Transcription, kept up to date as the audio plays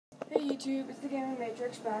Hey YouTube, it's the Gaming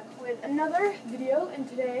Matrix back with another video, and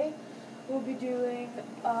today we'll be doing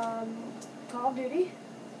Call of Duty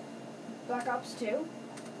Black Ops 2,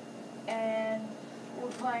 and we're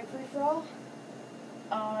playing free-for-all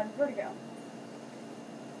on Vertigo.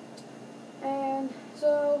 And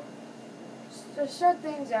so, to start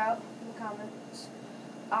things out in the comments,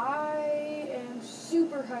 I am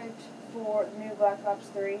super hyped for the new Black Ops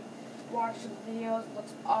 3. Watched the videos, it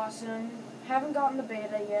looks awesome. Haven't gotten the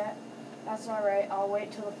beta yet. That's alright, I'll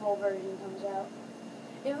wait till the full version comes out.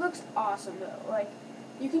 It looks awesome though. Like,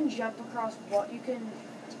 you can jump across you can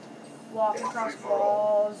walk across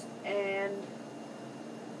walls, and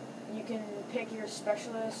you can pick your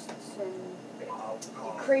specialists and do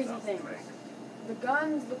crazy things. The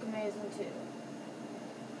guns look amazing too.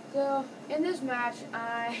 So, in this match,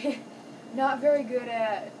 I'm not very good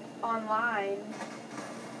at online.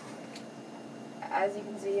 As you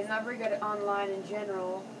can see, I'm not very good at online in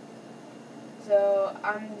general, so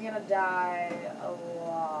I'm gonna die a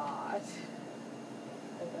lot.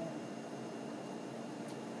 Okay.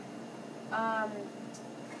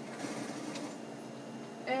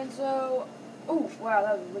 And so, oh wow,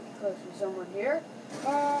 that was really close to someone here.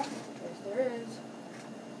 Yes, there is.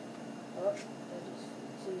 Oh, I just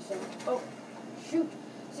see some. Oh, shoot.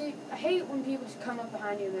 See, I hate when people just come up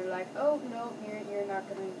behind you and they're like, "Oh no, you're not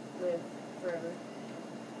gonna live forever,"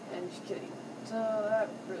 and just kill you. So that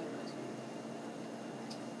really annoys me.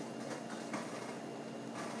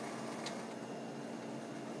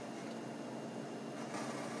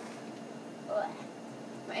 Ugh.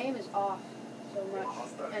 My aim is off so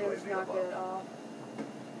much, and it's not good at all.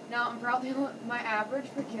 Now I'm probably my average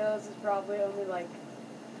for kills is probably only like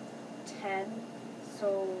 10,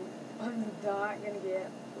 so I'm not gonna get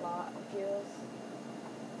a lot of kills,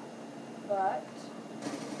 but.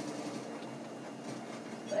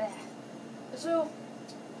 So,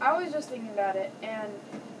 I was just thinking about it, and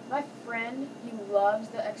my friend, he loves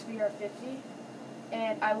the XPR-50,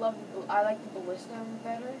 and I like the Ballista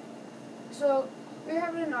better. So, we were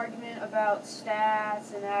having an argument about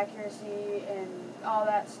stats and accuracy and all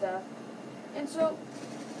that stuff, and so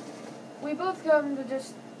we both kind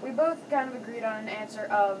of agreed on an answer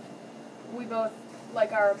of we both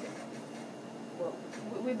like our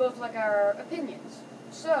opinions.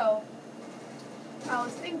 So, I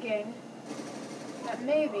was thinking that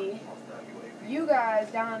maybe you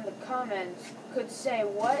guys down in the comments could say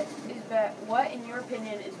what in your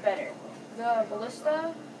opinion is better, the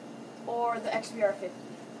Ballista or the XPR-50.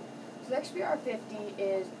 So the XPR-50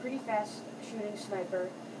 is a pretty fast shooting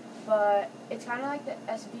sniper, but it's kind of like the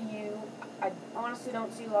SVU. I honestly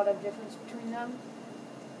don't see a lot of difference between them,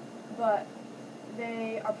 but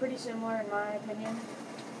they are pretty similar in my opinion,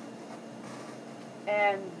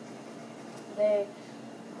 and the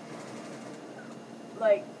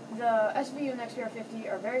SVU and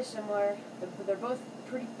XPR-50 are very similar. They're both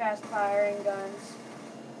pretty fast firing guns.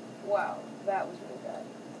 Wow, that was really bad.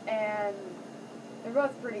 And they're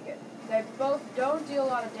both pretty good. They both don't deal a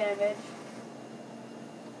lot of damage.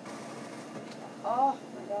 Oh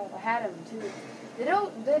my god, I had them too. They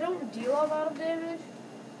don't deal a lot of damage,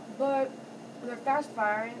 but they're fast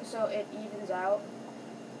firing, so it evens out.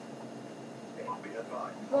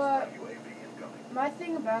 But my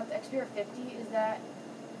thing about the XPR-50 is that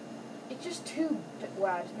it's just too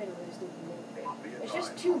wow, I just made a really stupid move. It's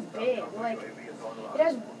just too big. Like, it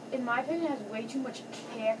has, in my opinion, it has way too much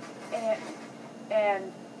kick,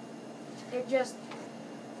 and it's just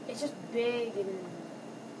big, and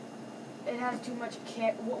it has too much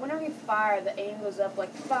kick. Whenever you fire, the aim goes up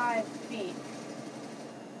like 5 feet,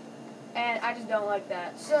 and I just don't like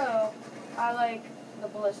that. So I like the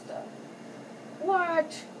Ballista.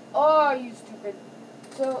 What? Oh, you stupid.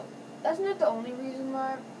 So, that's not the only reason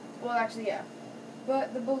why. Well, actually, yeah.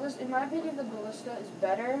 But the Ballista, in my opinion, the Ballista is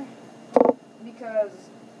better because,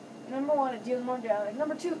 number one, it deals more damage.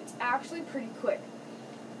 Number two, it's actually pretty quick.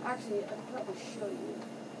 Actually, I could probably show you.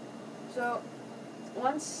 So,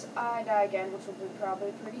 once I die again, which will be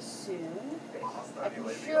probably pretty soon, I can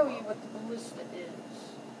show you what the Ballista is.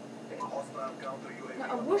 Now,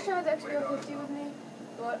 I wish I had the XPR-50 with me,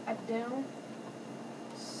 but I don't.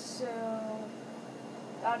 So,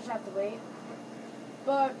 I'll just have to wait.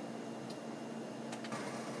 But,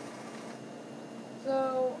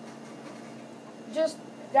 so, just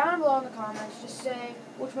down below in the comments, just say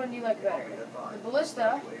which one do you like better, the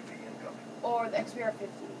Ballista or the XPR-50.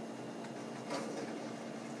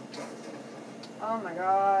 Oh my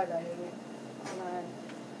god, I hate it.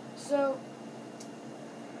 So,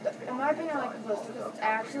 in my opinion, I like the Ballista because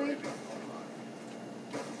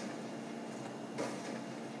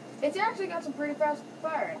it's actually got some pretty fast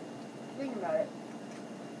firing. Thinking about it.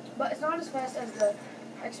 but it's not as fast as the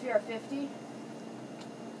XPR-50.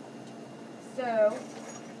 So,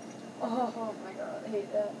 oh my god, I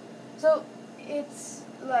hate that. So, it's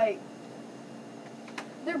like,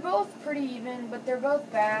 they're both pretty even, but they're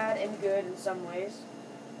both bad and good in some ways.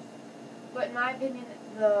 But in my opinion,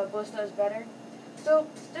 the Ballista is better. So,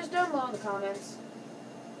 just down below in the comments,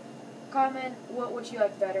 comment what you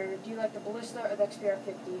like better. Do you like the Ballista or the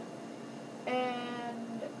XPR-50?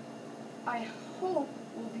 And I hope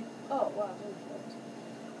we'll be, oh wow,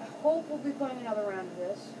 I hope we'll be playing another round of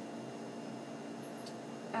this.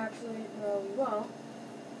 Actually, no we won't.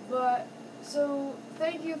 But, so,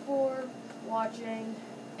 thank you for watching,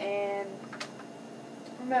 and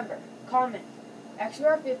remember, comment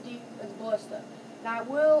XPR-50 or the Ballista. Now, I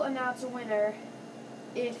will announce a winner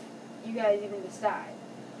if you guys even decide.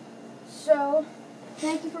 So,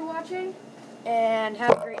 thank you for watching, and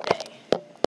have a great day.